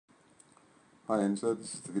Hi Enza,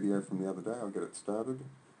 this is the video from the other day. I'll get it started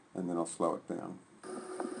and then I'll slow it down.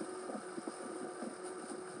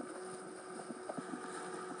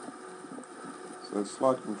 So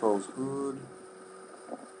slide control's good.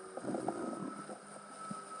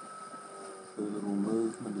 Do a little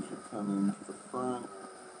movement as you come into the front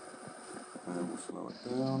and we'll slow it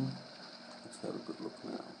down. Let's have a good look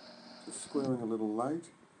now. Just squaring a little late,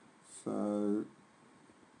 so,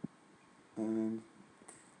 and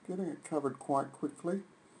getting it covered quite quickly.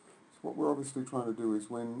 So what we're obviously trying to do is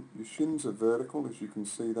when your shins are vertical, as you can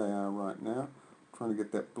see they are right now, trying to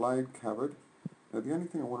get that blade covered. Now the only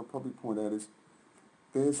thing I want to probably point out is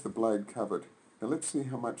there's the blade covered. Now let's see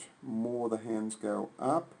how much more the hands go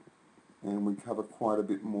up and we cover quite a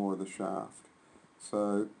bit more of the shaft.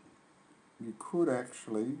 So you could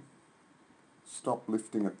actually stop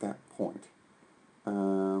lifting at that point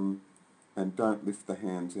and don't lift the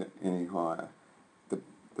hands any higher.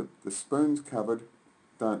 The spoon's covered,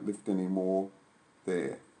 don't lift any more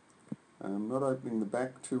there. Not opening the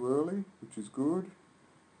back too early, which is good.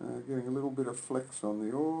 Getting a little bit of flex on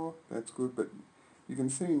the oar, that's good, but you can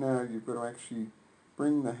see now you've got to actually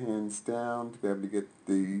bring the hands down to be able to get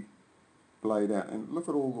the blade out. And look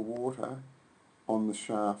at all the water on the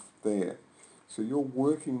shaft there. So you're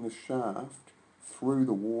working the shaft through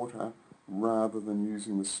the water rather than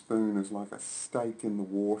using the spoon as like a stake in the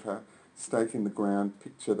water, stake in the ground,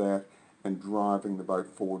 picture that, and driving the boat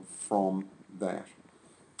forward from that.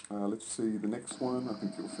 Let's see the next one. I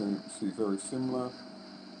think you'll see very similar.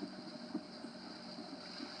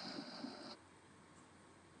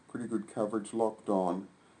 Pretty good coverage locked on.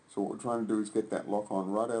 So what we're trying to do is get that lock on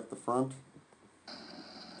right out the front.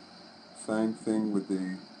 Same thing with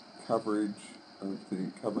the coverage of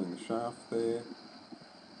the covering the shaft there.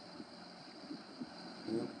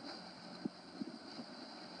 Yep.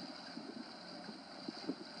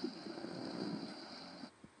 And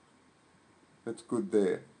that's good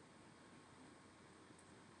there.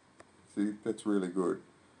 See, that's really good.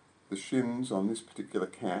 The shins on this particular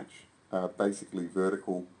catch are basically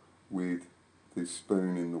vertical with the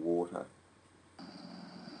spoon in the water.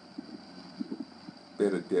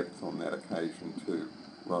 Better depth on that occasion too,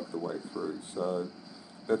 right the way through. So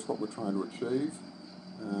that's what we're trying to achieve.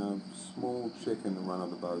 Small check in the run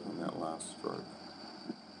of the boat on that last stroke.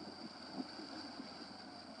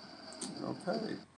 Okay.